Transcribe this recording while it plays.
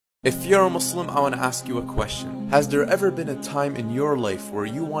If you're a Muslim, I want to ask you a question. Has there ever been a time in your life where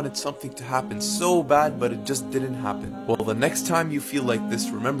you wanted something to happen so bad but it just didn't happen? Well, the next time you feel like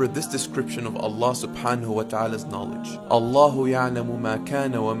this, remember this description of Allah subhanahu wa ta'ala's knowledge. Allahu ya'lamu ma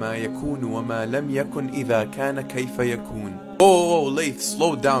kana wa ma yakunu wa ma lam yakun idha kana kayfa yakun. Oh, Laith,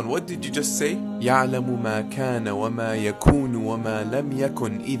 slow down. What did you just say? يعلم ما كان وما يكون وما لم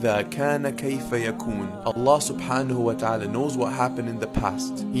يكن إذا كان كيف يكون. Allah subhanahu wa ta'ala knows what happened in the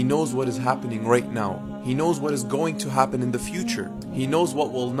past. He knows what is happening right now. He knows what is going to happen in the future. He knows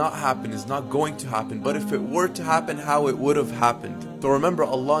what will not happen, is not going to happen. But if it were to happen, how it would have happened. So remember,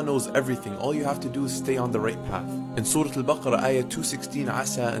 Allah knows everything. All you have to do is stay on the right path. In Surah Al-Baqarah, ayah 216,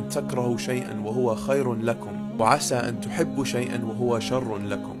 عسى أن تكرهوا شيئا وهو خير لكم وعسى أن تحبوا شيئا وهو شر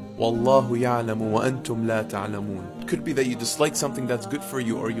لكم والله يعلم وأنتم لا تعلمون. It could be that you dislike something that's good for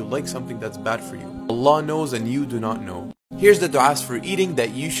you or you like something that's bad for you. Allah knows and you do not know. Here's the du'as for eating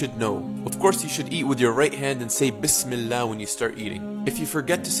that you should know. Of course, you should eat with your right hand and say Bismillah when you start eating. If you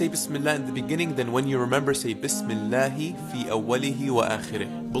forget to say Bismillah in the beginning, then when you remember, say Bismillahi fi awwalihi wa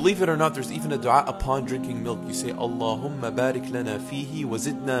akhirih. Believe it or not, there's even a dua upon drinking milk. You say Allahumma barik lana fihi wa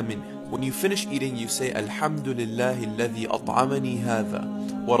zidna min. When you finish eating, you say alhamdulillah alladhi at'amani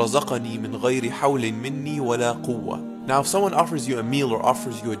hadha wa razaqani min ghayri hawlin minni wa la quwwa. Now, if someone offers you a meal or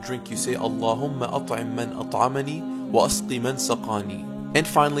offers you a drink, you say Allahumma at'im man at'amani wa asqi man saqani. And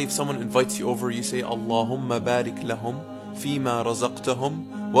finally, if someone invites you over, you say Allahumma barik lahum fima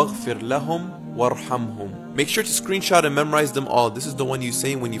razaqtahum waghfir lahum warhamhum. Make sure to screenshot and memorize them all. This is the one you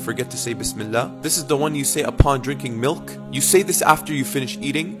say when you forget to say Bismillah. This is the one you say upon drinking milk. You say this after you finish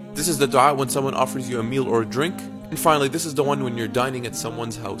eating. This is the dua when someone offers you a meal or a drink. And finally, this is the one when you're dining at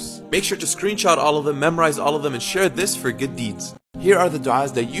someone's house. Make sure to screenshot all of them, memorize all of them, and share this for good deeds. Here are the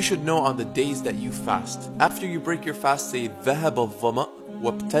du'as that you should know on the days that you fast. After you break your fast, say ذهب الظمأ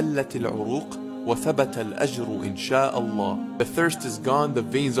وابتلت العروق وثبت الأجر إن شاء الله. The thirst is gone, the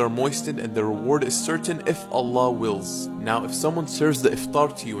veins are moistened, and the reward is certain if Allah wills. Now, if someone serves the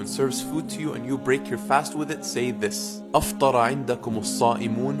iftar to you and serves food to you and you break your fast with it, say this: أفطر عندكم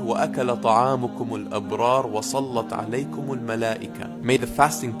الصائمون وأكل طعامكم الأبرار وصلت عليكم الملائكة. May the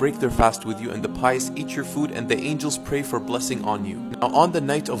fasting break their fast with you and the pious eat your food and the angels pray for blessing on you. Now, on the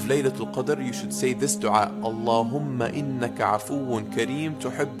night of Laylatul Qadr, you should say this dua: Allahumma innaka afuwun kareem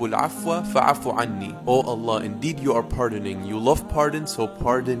tuhibbul afwa fa'afu anni. Oh Allah, indeed you are pardoning. You love pardon, so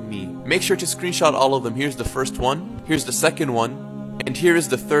pardon me. Make sure to screenshot all of them. Here's the first one. Here's the second one. And here is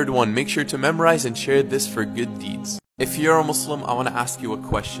the third one. Make sure to memorize and share this for good deeds. If you're a Muslim, I want to ask you a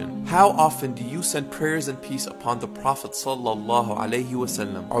question. How often do you send prayers and peace upon the Prophet sallallahu alaihi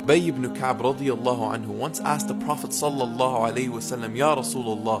wasallam? Ubay ibn Ka'b radiyallahu anhu once asked the Prophet sallallahu alaihi wasallam, Ya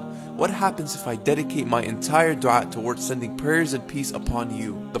Rasulullah, what happens if I dedicate my entire dua towards sending prayers and peace upon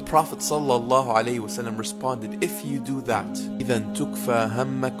you? The Prophet sallallahu alaihi wasallam responded, if you do that, إِذَن تُكْفَى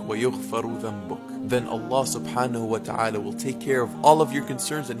هَمَّكْ وَيُغْفَرُ ذَنْبُكْ. Then Allah subhanahu wa ta'ala will take care of all of your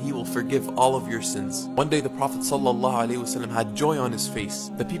concerns and He will forgive all of your sins. One day the Prophet sallallahu alaihi wasallam had joy on his face.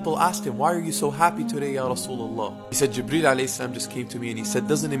 The people asked him, why are you so happy today, Ya Rasulullah? He said, Jibreel alayhi salam just came to me and he said,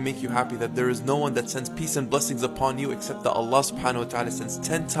 doesn't it make you happy that there is no one that sends peace and blessings upon you except that Allah subhanahu wa ta'ala sends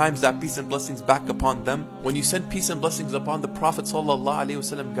 10 times that peace and blessings back upon them? When you send peace and blessings upon the Prophet sallallahu alaihi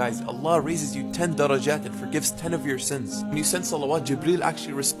wasallam, guys, Allah raises you 10 darajat and forgives 10 of your sins. When you send salawat, Jibreel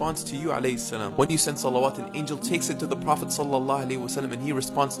actually responds to you alayhi salam. When you send salawat, an angel takes it to the Prophet sallallahu alaihi wasallam and he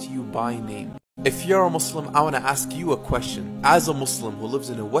responds to you by name. If you're a Muslim, I want to ask you a question. As a Muslim who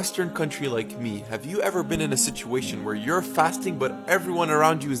lives in a Western country like me, have you ever been in a situation where you're fasting but everyone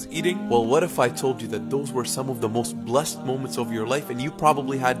around you is eating? Well, what if I told you that those were some of the most blessed moments of your life and you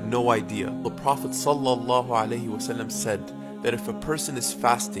probably had no idea? The Prophet sallallahu alaihi wasallam said that if a person is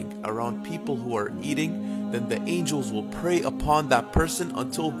fasting around people who are eating, then the angels will pray upon that person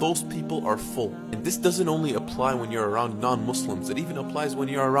until those people are full. And this doesn't only apply when you're around non-Muslims, it even applies when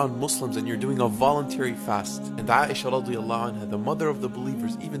you're around Muslims and you're doing a voluntary fast. And Aisha radiyallahu anha, the mother of the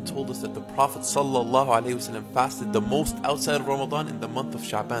believers, even told us that the Prophet sallallahu alaihi wasallam fasted the most outside of Ramadan in the month of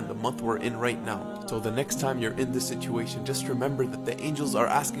Sha'ban, the month we're in right now. So the next time you're in this situation, just remember that the angels are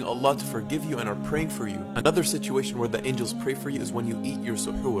asking Allah to forgive you and are praying for you. Another situation where the angels pray for you is when you eat your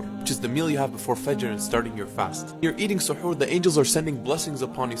suhoor, which is the meal you have before Fajr and starting your fast. You're eating suhoor, the angels are sending blessings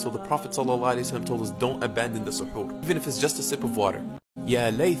upon you, so the Prophet ﷺ told us don't abandon the suhoor, even if it's just a sip of water. Yeah,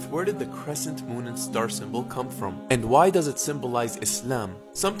 Laith, where did the crescent moon and star symbol come from? And why does it symbolize Islam?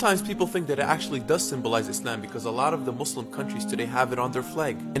 Sometimes people think that it actually does symbolize Islam because a lot of the Muslim countries today have it on their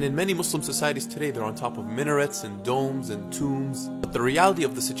flag. And in many Muslim societies today, they're on top of minarets and domes and tombs. But the reality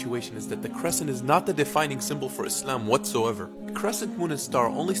of the situation is that the crescent is not the defining symbol for Islam whatsoever. Crescent moon and star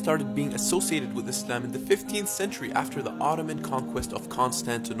only started being associated with Islam in the 15th century after the Ottoman conquest of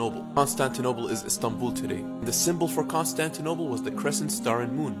Constantinople. Constantinople is Istanbul today. The symbol for Constantinople was the crescent star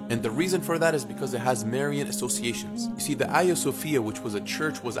and moon, and the reason for that is because it has Marian associations. You see, the Hagia Sophia, which was a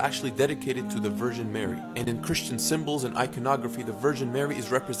church, was actually dedicated to the Virgin Mary, and in Christian symbols and iconography, the Virgin Mary is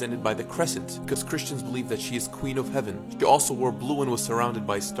represented by the crescent because Christians believe that she is Queen of Heaven. She also wore blue and was surrounded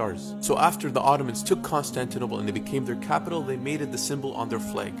by stars. So after the Ottomans took Constantinople and it became their capital, they made it the symbol on their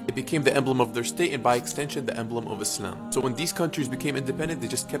flag. It became the emblem of their state and by extension the emblem of Islam. So when these countries became independent, they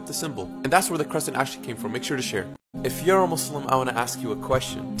just kept the symbol. And that's where the crescent actually came from. Make sure to share. If you're a Muslim, I want to ask you a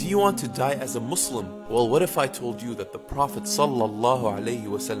question. Do you want to die as a Muslim? Well, what if I told you that the Prophet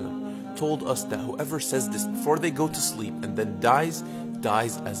ﷺ told us that whoever says this before they go to sleep and then dies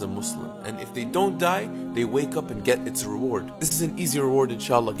as a Muslim, and if they don't die, they wake up and get its reward. This is an easy reward,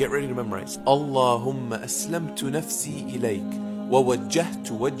 inshallah. Get ready to memorize. Allahumma aslamtu nafsi ilayk wa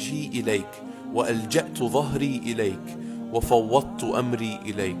wajjahtu wajhi ilayk wa alja'tu dhahri ilayk wa fawwadtu amri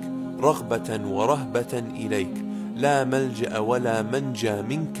ilayk raghbatan wa rahbatan ilayk la malja'a wa la manja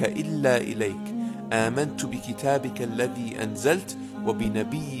minka illa ilayk آمنت بكتابك الذي أنزلت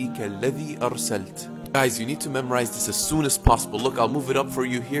وبنبيك الذي أرسلت. Guys, you need to memorize this as soon as possible. Look, I'll move it up for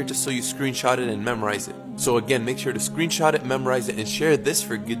you here just so you screenshot it and memorize it. So again, make sure to screenshot it, memorize it, and share this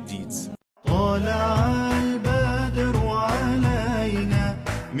for good deeds.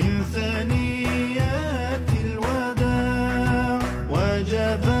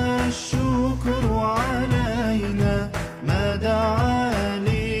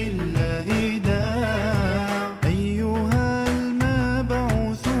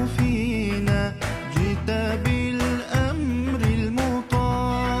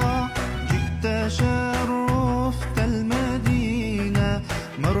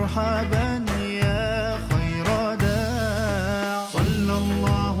 مرحبا يا خير داع صلى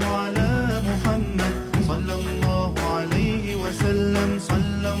الله على محمد صلى الله عليه وسلم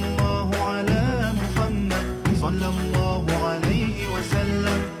صلى الله على محمد صلى الله عليه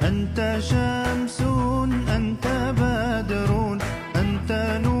وسلم أنت شمس أنت بدر أنت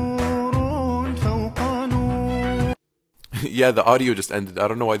نور فوق نور. Yeah, the audio just ended. I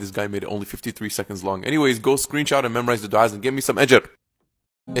don't know why this guy made it only 53 seconds long. Anyways, go screenshot and memorize the du'as and give me some ajr.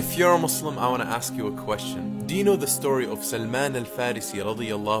 If you're a Muslim, I want to ask you a question. Do you know the story of Salman al-Farisi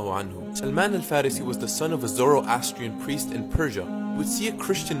radiyallahu anhu? Salman al-Farisi was the son of a Zoroastrian priest in Persia. He would see a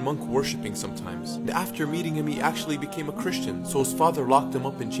Christian monk worshipping sometimes. And after meeting him, he actually became a Christian. So his father locked him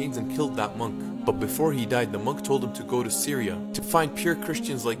up in chains and killed that monk. But before he died, the monk told him to go to Syria to find pure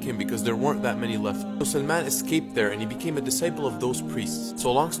Christians like him because there weren't that many left. So Salman escaped there and he became a disciple of those priests.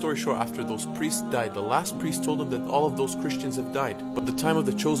 So long story short, after those priests died, the last priest told him that all of those Christians have died. But the time of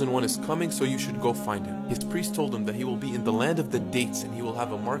the chosen one is coming, so you should go find him. His priest told him that he will be in the land of the dates and he will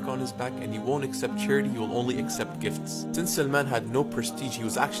have a mark on his back and he won't accept charity, he will only accept gifts. Since Salman had no prestige, he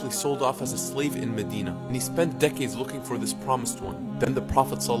was actually sold off as a slave in Medina. And he spent decades looking for this promised one. Then the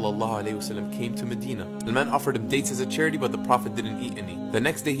Prophet ﷺ came to Medina. Salman offered him dates as a charity, but the Prophet didn't eat any. The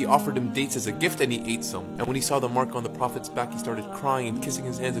next day he offered him dates as a gift and he ate some. And when he saw the mark on the Prophet's back, he started crying and kissing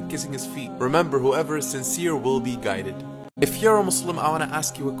his hands and kissing his feet. Remember, whoever is sincere will be guided. If you're a Muslim, I want to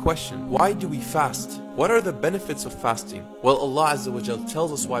ask you a question. Why do we fast? What are the benefits of fasting? Well, Allah Azza wa Jal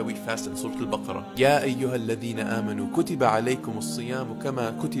tells us why we fast in Surah Al-Baqarah. يَا أَيُّهَا الَّذِينَ آمَنُوا كُتِبَ عَلَيْكُمُ الصِّيَامُ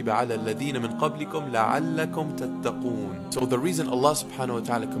كَمَا كُتِبَ عَلَى الَّذِينَ مِنْ قَبْلِكُمْ لَعَلَّكُمْ تَتَّقُونَ. So the reason Allah subhanahu wa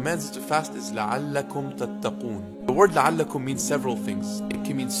ta'ala commands us to fast is لَعَلَّكُمْ تَتَّقُونَ. The word لَعَلَّكُمْ means several things. It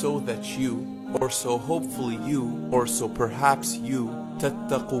can mean so that you, or so hopefully you, or so perhaps you,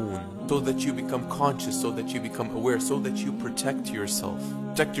 تَتَّقُونَ. So that you become conscious, so that you become aware, so that you protect yourself.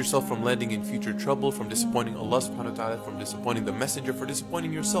 Protect yourself from landing in future trouble, from disappointing Allah subhanahu wa ta'ala, from disappointing the messenger, for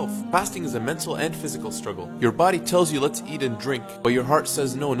disappointing yourself. Fasting is a mental and physical struggle. Your body tells you let's eat and drink, but your heart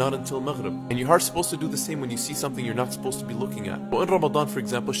says no, not until Maghrib. And your heart's supposed to do the same when you see something you're not supposed to be looking at. Well, in Ramadan, for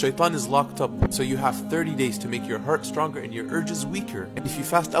example, shaitan is locked up, so you have 30 days to make your heart stronger and your urges weaker. And if you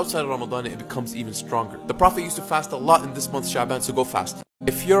fast outside of Ramadan, it becomes even stronger. The Prophet used to fast a lot in this month, Sha'ban, so go fast.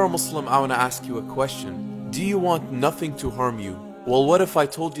 If you're a Muslim, I want to ask you a question. Do you want nothing to harm you? Well, what if I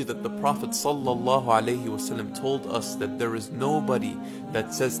told you that the Prophet ﷺ told us that there is nobody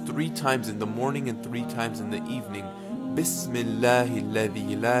that says 3 times in the morning and 3 times in the evening, Bismillahi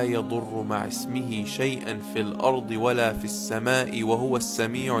alladhi la yadurru ma ismihi shay'an fil ardi wala fis sama'i wa huwa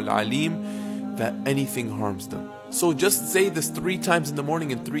as-sami'ul alim, that anything harms them. So just say this 3 times in the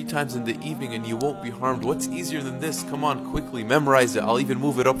morning and 3 times in the evening and you won't be harmed. What's easier than this? Come on, quickly memorize it. I'll even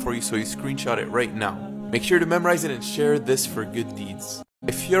move it up for you so you screenshot it right now. Make sure to memorize it and share this for good deeds.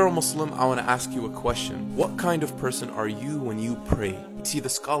 If you're a Muslim, I want to ask you a question. What kind of person are you when you pray? See, the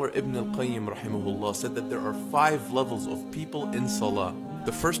scholar Ibn al-Qayyim rahimahullah said that there are 5 levels of people in salah.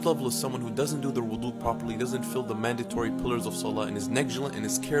 The first level is someone who doesn't do the wudu properly, doesn't fill the mandatory pillars of salah, and is negligent and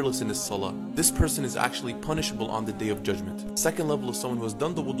is careless in his salah. This person is actually punishable on the day of judgment. Second level is someone who has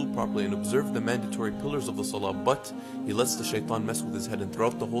done the wudu properly and observed the mandatory pillars of the salah, but he lets the shaitan mess with his head, and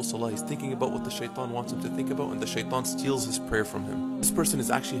throughout the whole salah he's thinking about what the shaitan wants him to think about, and the shaitan steals his prayer from him. This person is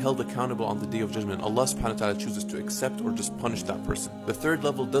actually held accountable on the day of judgment. Allah subhanahu wa ta'ala chooses to accept or just punish that person. The third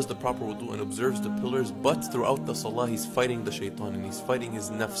level does the proper wudu and observes the pillars, but throughout the salah he's fighting the shaitan and he's fighting his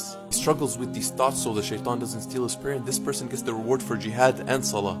nafs. He struggles with these thoughts so the shaitan doesn't steal his prayer, and this person gets the reward for jihad and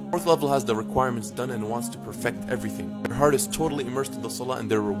salah. Fourth level has the requirements done and wants to perfect everything. Their heart is totally immersed in the salah and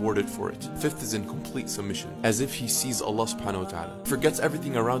they're rewarded for it. Fifth is in complete submission, as if he sees Allah subhanahu wa ta'ala. Forgets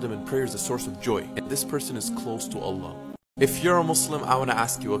everything around him and prayer is a source of joy, and this person is close to Allah. If you're a Muslim, I want to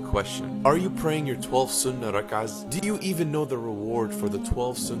ask you a question. Are you praying your 12 sunnah rak'ahs? Do you even know the reward for the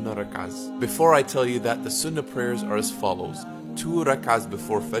 12 sunnah rak'ahs? Before I tell you that, the sunnah prayers are as follows: 2 rak'ahs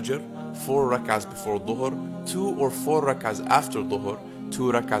before fajr, 4 rak'ahs before dhuhr, 2 or 4 rak'ahs after dhuhr,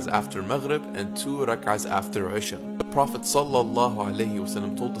 2 rak'ahs after maghrib, and 2 rak'ahs after isha. The Prophet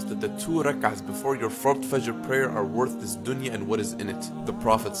ﷺ told us that the 2 rak'ahs before your fard fajr prayer are worth this dunya and what is in it. The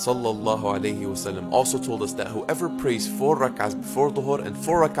Prophet ﷺ also told us that whoever prays 4 rak'ahs before dhuhr and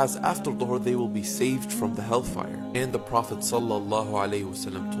 4 rak'ahs after dhuhr, they will be saved from the hellfire. And the Prophet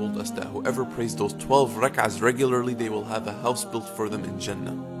ﷺ told us that whoever prays those 12 rak'ahs regularly, they will have a house built for them in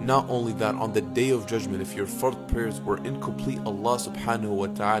Jannah. Not only that, on the day of judgment, if your fard prayers were incomplete, Allah subhanahu wa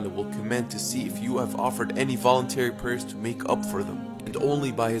ta'ala will command to see if you have offered any voluntary prayers to make up for them. And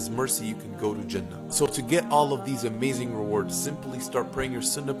only by His mercy you can go to Jannah. So to get all of these amazing rewards, simply start praying your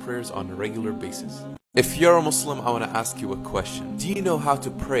sunnah prayers on a regular basis. If you're a Muslim, I want to ask you a question. Do you know how to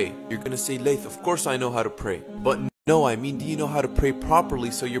pray? You're going to say, Laith, of course I know how to pray. But no, I mean, do you know how to pray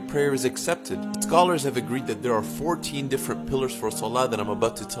properly so your prayer is accepted? Scholars have agreed that there are 14 different pillars for salah that I'm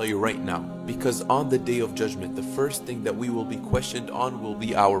about to tell you right now. Because on the day of judgment, the first thing that we will be questioned on will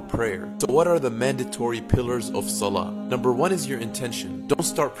be our prayer. So what are the mandatory pillars of salah? Number 1 is your intention. Don't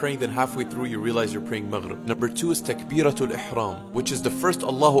start praying, then halfway through you realize you're praying maghrib. Number 2 is takbiratul ihram, which is the first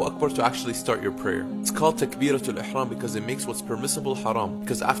allahuakbar to actually start your prayer. It's called takbiratul ihram because it makes what's permissible haram.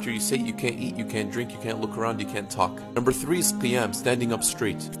 Because after you say it, you can't eat, you can't drink, you can't look around, you can't talk. Number 3 is qiyam, standing up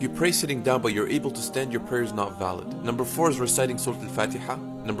straight. If you pray sitting down but you're able to stand, your prayer is not valid. Number 4 is reciting Surah Al-Fatiha.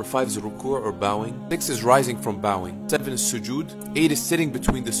 Number 5 is ruku' or bowing. 6 is rising from bowing. 7 is sujood. 8 is sitting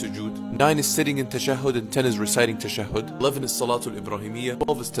between the sujood. 9 is sitting in tashahhud, and 10 is reciting tashahhud. 11 is salatul ibrahimiyya.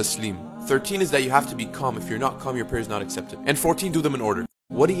 12 is taslim. 13 is that you have to be calm. If you're not calm, your prayer is not accepted. And 14, do them in order.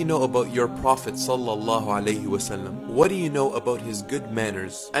 What do you know about your Prophet sallallahu alaihi wasallam? What do you know about his good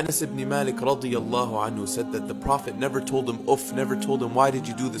manners? Anas ibn Malik radiyallahu anhu said that the Prophet never told him uff, never told him why did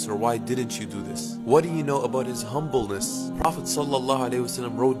you do this or why didn't you do this? What do you know about his humbleness? Prophet sallallahu alaihi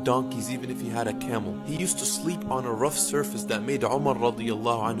wasallam rode donkeys even if he had a camel. He used to sleep on a rough surface that made Umar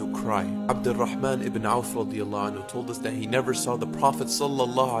radiyallahu anhu cry. Abdul Rahman ibn Auf radiyallahu anhu told us that he never saw the Prophet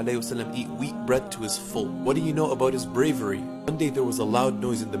sallallahu alaihi wasallam eat wheat bread to his full. What do you know about his bravery? One day there was a loud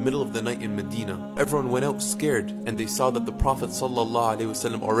noise in the middle of the night in Medina. Everyone went out scared, and they saw that the Prophet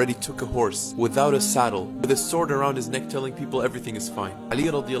ﷺ already took a horse without a saddle, with a sword around his neck, telling people everything is fine. Ali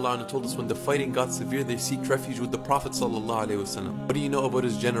radiallahu anhu told us when the fighting got severe, they seeked refuge with the Prophet ﷺ. What do you know about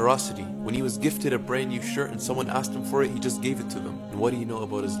his generosity? When he was gifted a brand new shirt and someone asked him for it, he just gave it to them. And what do you know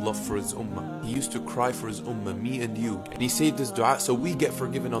about his love for his ummah? He used to cry for his ummah, me and you, and he said this dua so we get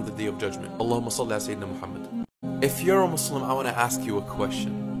forgiven on the day of judgment. Allahumma salli ala Sayyidina Muhammad. If you're a Muslim, I want to ask you a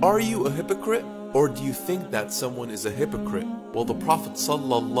question. Are you a hypocrite? Or do you think that someone is a hypocrite? Well, the Prophet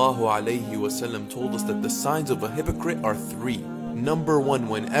ﷺ told us that the signs of a hypocrite are 3. Number 1,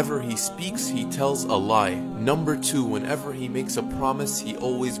 whenever he speaks, he tells a lie. Number 2, whenever he makes a promise, he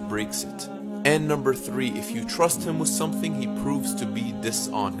always breaks it. And number 3, if you trust him with something, he proves to be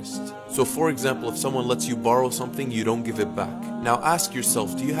dishonest. So for example, if someone lets you borrow something, you don't give it back. Now ask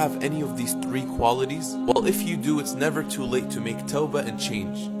yourself, do you have any of these 3 qualities? Well, if you do, it's never too late to make tawbah and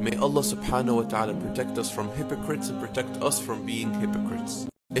change. May Allah subhanahu wa ta'ala protect us from hypocrites and protect us from being hypocrites.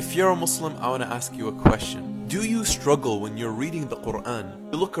 If you're a Muslim, I want to ask you a question. Do you struggle when you're reading the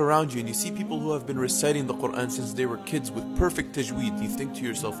Quran? You look around you and you see people who have been reciting the Quran since they were kids with perfect tajweed. You think to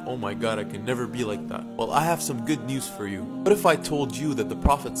yourself, oh my God, I can never be like that. Well, I have some good news for you. What if I told you that the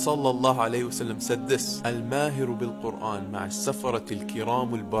Prophet ﷺ said this, Al-Mahiru bil-Quran ma'a-safarati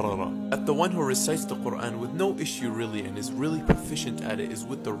al-kiram al-barara, that the one who recites the Quran with no issue really and is really proficient at it is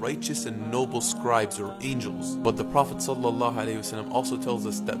with the righteous and noble scribes or angels. But the Prophet ﷺ also tells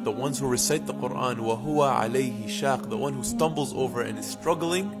us that the ones who recite the Quran, وَهُوَ عَلَيْهِ شَاقٍ, the one who stumbles over and is struggling,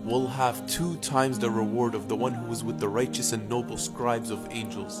 will have 2 times the reward of the one who is with the righteous and noble scribes of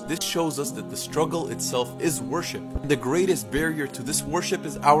angels. This shows us that the struggle itself is worship. And the greatest barrier to this worship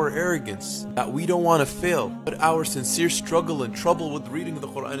is our arrogance, that we don't want to fail. But our sincere struggle and trouble with reading the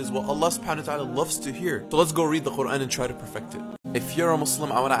Quran is what Allah subhanahu wa ta'ala loves to hear. So let's go read the Quran and try to perfect it. If you're a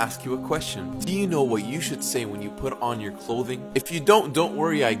Muslim, I want to ask you a question. Do you know what you should say when you put on your clothing? If you don't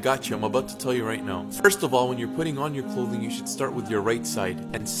worry, I got you. I'm about to tell you right now. First of all, when you're putting on your clothing, you should start with your right side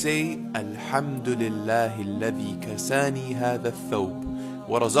and say, alhamdulillah alladhi kasani hadha thawb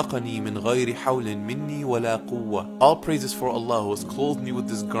وَرَزَقَنِي مِنْ غَيْرِ حَوْلٍ مِنِّي وَلَا قُوَّةٍ. All praises for Allah who has clothed me with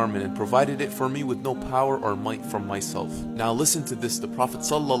this garment and provided it for me with no power or might from myself. Now listen to this. The Prophet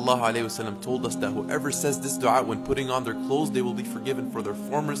ﷺ told us that whoever says this dua when putting on their clothes, they will be forgiven for their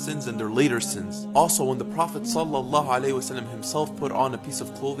former sins and their later sins. Also, when the Prophet ﷺ himself put on a piece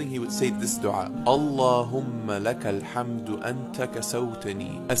of clothing, he would say this dua, Allahumma laka alhamdu anta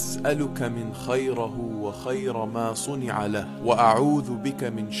kasawtani as'aluka min khayrahu wa khayra ma suni'a lah wa a'udhu bika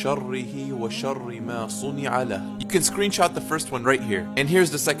min sharrihi wa sharri ma suni'a lah. You can screenshot the first one right here. And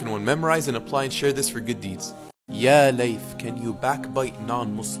here's the second one. Memorize and apply and share this for good deeds. Ya Layth, can you backbite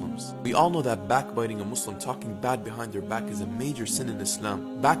non-Muslims? We all know that backbiting a Muslim, talking bad behind their back, is a major sin in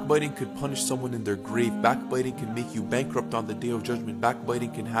Islam. Backbiting could punish someone in their grave. Backbiting can make you bankrupt on the Day of Judgment.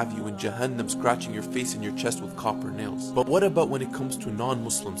 Backbiting can have you in Jahannam scratching your face and your chest with copper nails. But what about when it comes to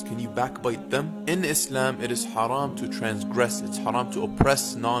non-Muslims? Can you backbite them? In Islam, it is haram to transgress. It's haram to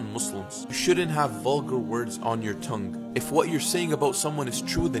oppress non-Muslims. You shouldn't have vulgar words on your tongue. If what you're saying about someone is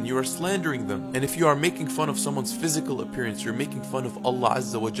true, then you are slandering them. And if you are making fun of someone's physical appearance, you're making fun of Allah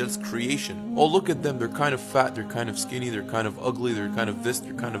Azza wa Jal's creation. Oh, look at them, they're kind of fat, they're kind of skinny, they're kind of ugly, they're kind of this,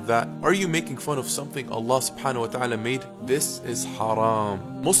 they're kind of that. Are you making fun of something Allah subhanahu wa ta'ala made? This is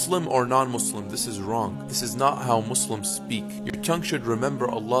haram. Muslim or non-Muslim, this is wrong. This is not how Muslims speak. Your tongue should remember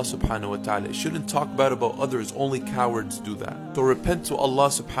Allah subhanahu wa ta'ala. It shouldn't talk bad about others, only cowards do that. So repent to Allah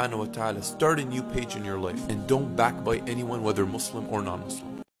subhanahu wa ta'ala, start a new page in your life, and don't backbite anyone, whether Muslim or non-Muslim.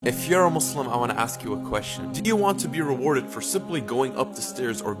 If you're a Muslim, I want to ask you a question. Do you want to be rewarded for simply going up the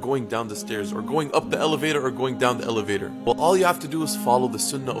stairs or going down the stairs or going up the elevator or going down the elevator? Well, all you have to do is follow the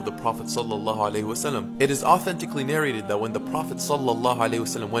sunnah of the Prophet ﷺ. It is authentically narrated that when the Prophet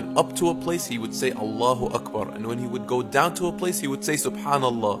ﷺ went up to a place, he would say allahuakbar, and when he would go down to a place, he would say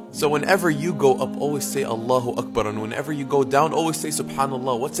subhanallah. So whenever you go up, always say allahuakbar, and whenever you go down, always say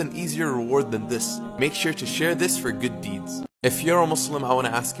subhanallah. What's an easier reward than this? Make sure to share this for good deeds. If you're a Muslim, I want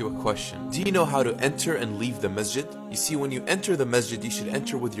to ask you a question. Do you know how to enter and leave the masjid? You see, when you enter the masjid, you should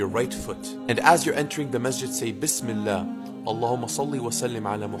enter with your right foot. And as you're entering the masjid, say Bismillah, Allahumma salli wa sallim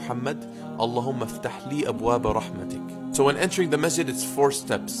ala Muhammad, Allahumma ftah li abwaba rahmatik. So when entering the masjid, it's 4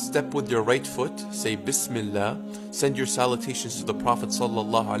 steps. Step with your right foot, say Bismillah, send your salutations to the Prophet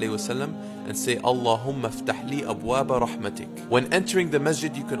ﷺ, and say Allahumma ftah li abwaba rahmatik. When entering the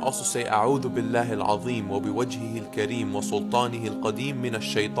masjid, you can also say A'udhu billahi al-azim wa biwajhihi al-kareem wa sultanihi al-qadeem min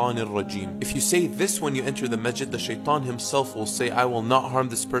ash-shaytan al-rajim. If you say this when you enter the masjid, the shaitan himself will say, I will not harm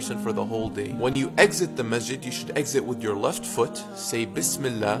this person for the whole day. When you exit the masjid, you should exit with your left foot, say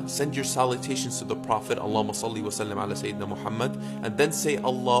Bismillah, send your salutations to the Prophet, Allahumma salli wa sallim ala Sayyidina Muhammad, and then say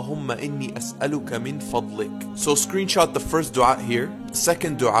Allahumma inni as'aluka min fadlik. So screenshot the first dua here,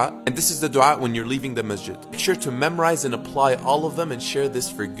 second dua, and this is the dua when you're leaving the masjid. Make sure to memorize and apply all of them and share this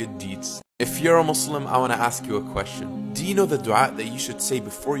for good deeds. If you're a Muslim, I want to ask you a question. Do you know the dua that you should say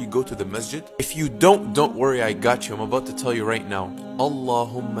before you go to the masjid? If you don't worry, I got you. I'm about to tell you right now.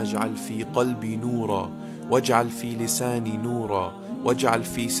 Allahumma ij'al fi qalbi noora, waj'al fi lisani noora, waj'al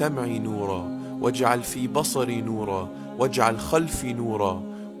fi sam'i noora, waj'al fi basari noora, waj'al khalfi noora,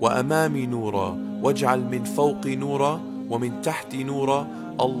 wa amami noora, waj'al min fawqi noora, wa min tahti noora,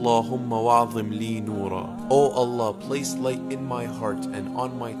 Allahumma wa'azim li noora. Oh Allah, place light in my heart and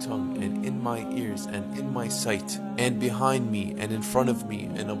on my tongue and in my ears and in my sight and behind me and in front of me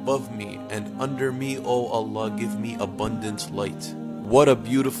and above me and under me. Oh Allah, give me abundant light. What a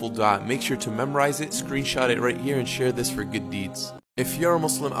beautiful dua. Make sure to memorize it, screenshot it right here, and share this for good deeds. If you're a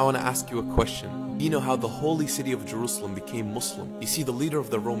Muslim, I want to ask you a question. Do you know how the holy city of Jerusalem became Muslim? You see, the leader of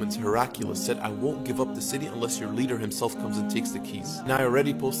the Romans, Heraclius, said, I won't give up the city unless your leader himself comes and takes the keys. And I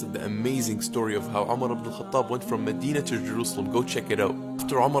already posted the amazing story of how Umar ibn al-Khattab went from Medina to Jerusalem. Go check it out.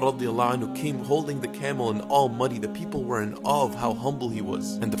 After Umar radiallahu anhu came holding the camel and all muddy, the people were in awe of how humble he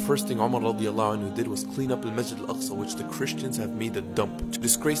was. And the first thing Umar radiallahu anhu did was clean up al-Masjid al-Aqsa, which the Christians have made a dump, to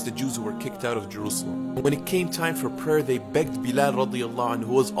disgrace the Jews who were kicked out of Jerusalem. And when it came time for prayer, they begged Bilal radiallahu anhu,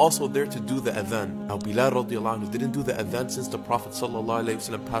 who was also there, to do the adhan. Now Bilal radiallahu anhu didn't do the adhan since the Prophet sallallahu alaihi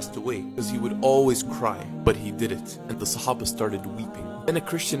wasallam passed away, because he would always cry, but he did it, and the Sahaba started weeping. Then a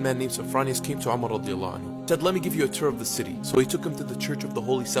Christian man named Sophronius came to Umar radiallahu anhu, said, let me give you a tour of the city. So he took him to the church of the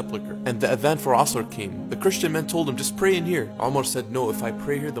Holy Sepulchre, and the adhan for Asr came. The Christian man told him, just pray in here. Umar said, no, if I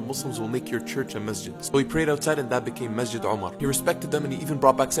pray here, the Muslims will make your church a masjid. So he prayed outside, and that became Masjid Umar. He respected them, and he even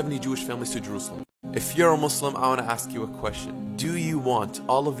brought back 70 Jewish families to Jerusalem. If you're a Muslim, I want to ask you a question. Do you want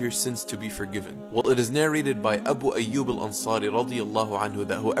all of your sins to be forgiven? Well, it is narrated by Abu Ayyub al-Ansari radiyallahu anhu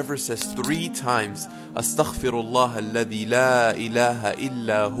that whoever says 3 times Astaghfirullah alladhi la ilaha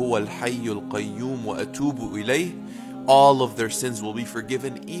illa huwa al-hayyul qayyum wa atubu ilayh, all of their sins will be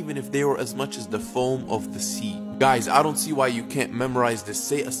forgiven, even if they were as much as the foam of the sea. Guys, I don't see why you can't memorize this.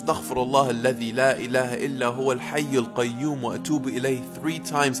 Say Astaghfirullah alladhi la ilaha illa huwa al-hayyul qayyum wa atubu ilayh 3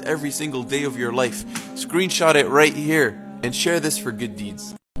 times every single day of your life. Screenshot it right here and share this for good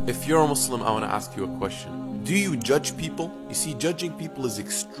deeds. If you're a Muslim, I want to ask you a question. Do you judge people? You see, judging people is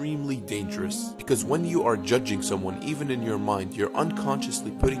extremely dangerous, because when you are judging someone, even in your mind, you're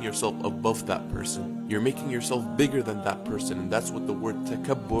unconsciously putting yourself above that person. You're making yourself bigger than that person, and that's what the word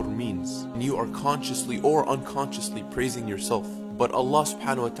takabbur means. And you are consciously or unconsciously praising yourself. But Allah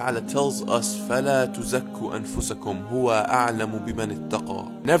subhanahu wa ta'ala tells us, فَلَا تُزَكُّوا أَنفُسَكُمْ هُوَ أَعْلَمُ بِمَنِ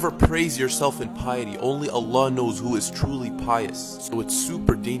اتَّقَى. Never praise yourself in piety. Only Allah knows who is truly pious. So it's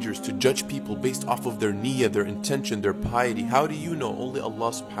super dangerous to judge people based off of their niyyah, their intention, their piety. How do you know? Only Allah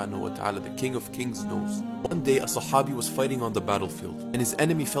subhanahu wa ta'ala, the King of Kings, knows. One day a Sahabi was fighting on the battlefield, and his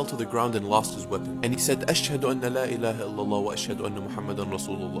enemy fell to the ground and lost his weapon. And he said, أَشْهَدُ أَنَّ لَا إِلَهَ إِلَّا اللَّهُ وَأَشْهَدُ أَنَّ مُحَمَّدًا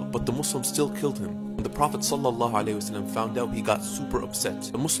رَسُولُ اللَّهِ. But the Muslims still killed him. When the Prophet sallallahu alaihi wasallam found out, he got super upset.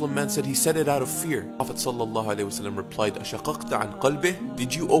 The Muslim man said he said it out of fear. Prophet sallallahu alaihi wasallam replied, أَشَقَقْتَ عَنْ قَلْبِهِ.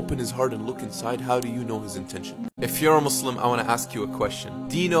 Did you open his heart and look inside? How do you know his intention? If you're a Muslim, I want to ask you a question.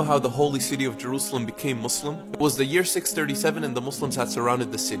 Do you know how the holy city of Jerusalem became Muslim? It was the year 637, and the Muslims had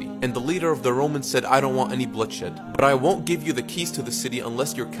surrounded the city. And the leader of the Romans said, I don't want any bloodshed, but I won't give you the keys to the city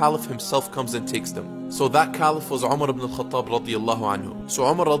unless your caliph himself comes and takes them. So that caliph was Umar ibn al-Khattab radiyallahu anhu. So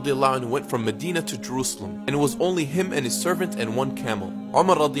Umar radiyallahu anhu went from Medina to Jerusalem, and it was only him and his servant and 1 camel.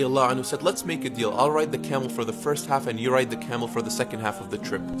 Umar radiyallahu anhu said, let's make a deal. I'll ride the camel for the first half and you ride the camel for the second half of the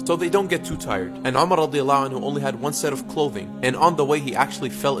trip, so they don't get too tired. And Umar radiyallahu anhu only had 1 set of clothing, and on the way he actually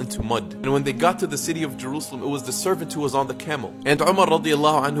fell into mud. And when they got to the city of Jerusalem, it was the servant who was on the camel, and Umar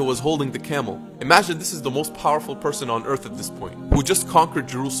radiyallahu anhu was holding the camel. Imagine this is the most powerful person on earth at this point, who just conquered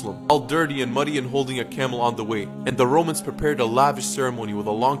Jerusalem, all dirty and muddy and holding a camel on the way. And the Romans prepared a lavish ceremony with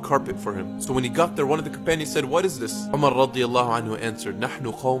a long carpet for him. So when he got there, one of the companions said, what is this? Umar radiyallahu anhu answered,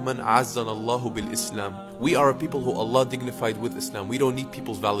 نَحْنُ قَوْمًا عَزَّنَ اللَّهُ بِالْإِسْلَامِ. We are a people who Allah dignified with Islam. We don't need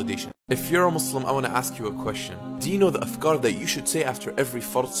people's validation. If you're a Muslim, I want to ask you a question. Do you know the afkar that you should say after every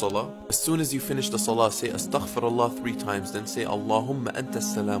fard salah? As soon as you finish the salah, say Astaghfirullah 3 times, then say Allahumma anta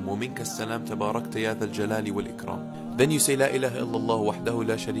as-salam wa minka as-salam tabarakta ya dhal jalali wal ikram. Then you say La ilaha illallah wahdahu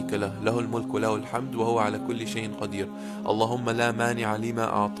la sharika lah, lahul mulk wa lahul hamd wa huwa ala kulli shayin qadir. Allahumma la mani'a lima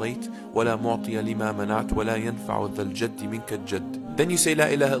a'tayt wa la mu'tiya lima mana'at wa la yanfa'u dhal jaddi minka al-jadd. Then you say La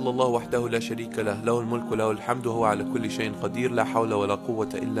ilaha illallah wahdahu la sharika lah, lahul mulk wa lahul hamd wa huwa ala kulli shayin qadir, la hawla wa la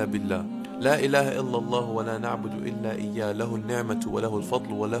quwwata illa billah. لا إله إلا الله ولا نعبد إلا إياه له النعمة وله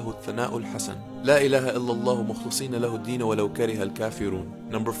الفضل وله الثناء الحسن. لا إله إلا الله مخلصين له الدين ولو كره الكافرون.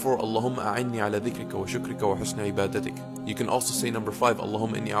 Number 4, اللهم أعني على ذكرك وشكرك وحسن عبادتك. You can also say number 5,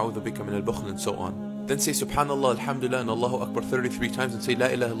 اللهم إني أعوذ بك من البخل, and so on. Then say subhanallah, alhamdulillah, and allahuakbar 33 times, and say La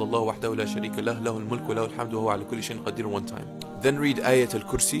ilaha illallah wahdahu la sharika lah, lahul mulk wa lahul hamdu wa huwa ala kulli shayin qadir 1 time. Then read ayat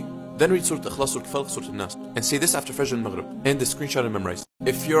al-kursi. Then read Surah Ikhlas, Surah Falq, Surah Nas, and say this after Fajr and Maghrib, and the screenshot and memorize.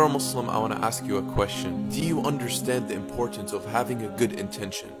 If you're a Muslim, I want to ask you a question. Do you understand the importance of having a good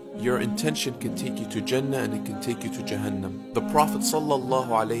intention? Your intention can take you to Jannah and it can take you to Jahannam. The Prophet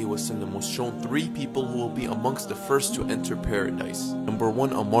ﷺ was shown 3 people who will be amongst the first to enter paradise. Number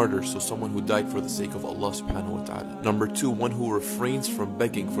 1, a martyr, so someone who died for the sake of Allah subhanahu wa ta'ala. Number 2, one who refrains from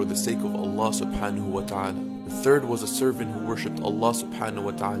begging for the sake of Allah subhanahu wa ta'ala. The third was a servant who worshipped Allah subhanahu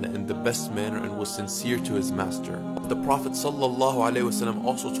wa ta'ala in the best manner and was sincere to his master. The Prophet ﷺ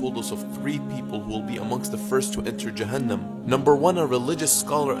also told us of 3 people who will be amongst the first to enter Jahannam. Number 1, a religious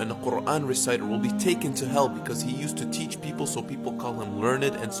scholar and a Quran reciter will be taken to hell because he used to teach people, so people call him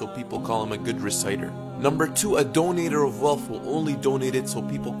learned, and so people call him a good reciter. Number 2, a donator of wealth will only donate it, so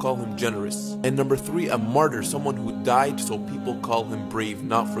people call him generous. And number 3, a martyr, someone who died, so people call him brave,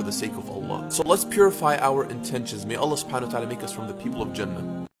 not for the sake of Allah. So let's purify our intentions. May Allah subhanahu wa ta'ala make us from the people of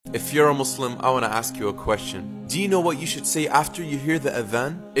Jannah. If you're a Muslim, I want to ask you a question. Do you know what you should say after you hear the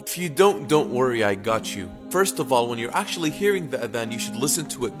adhan? If you don't worry, I got you. First of all, when you're actually hearing the adhan, you should listen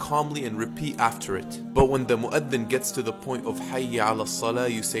to it calmly and repeat after it. But when the mu'adhin gets to the point of hayya ala salah,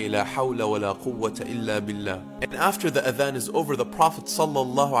 you say la hawla wa la quwwata illa billah. And after the adhan is over, the Prophet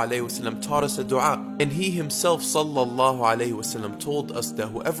ﷺ taught us a dua. And he himself ﷺ told us that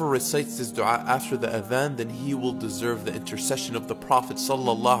whoever recites this dua after the adhan, then he will deserve the intercession of the Prophet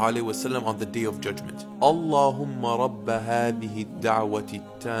ﷺ on the Day of Judgment. Allahumma rabba hadhihi ad-da'wati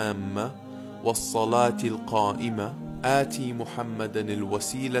at-tamma والصلاة القائمة آتي محمدا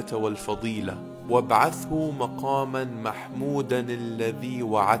الوسيلة والفضيلة وابعثه مقاما محمودا الذي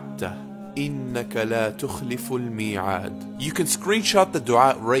وعدته إنك لا تخلف الميعاد. You can screenshot the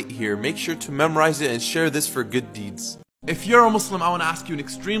dua right here. Make sure to memorize it and share this for good deeds. If you're a Muslim, I want to ask you an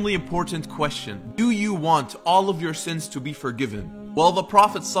extremely important question. Do you want all of your sins to be forgiven? Well, the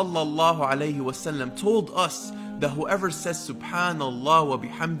Prophet ﷺ told us that whoever says subhanallah wa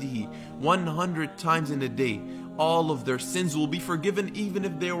bihamdihi 100 times in a day, all of their sins will be forgiven, even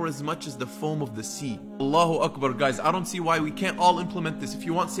if they were as much as the foam of the sea. Allahuakbar, guys. I don't see why we can't all implement this. If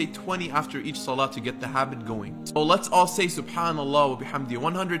you want, say 20 after each salah to get the habit going. So let's all say subhanallah wa bihamdihi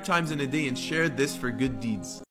 100 times in a day and share this for good deeds.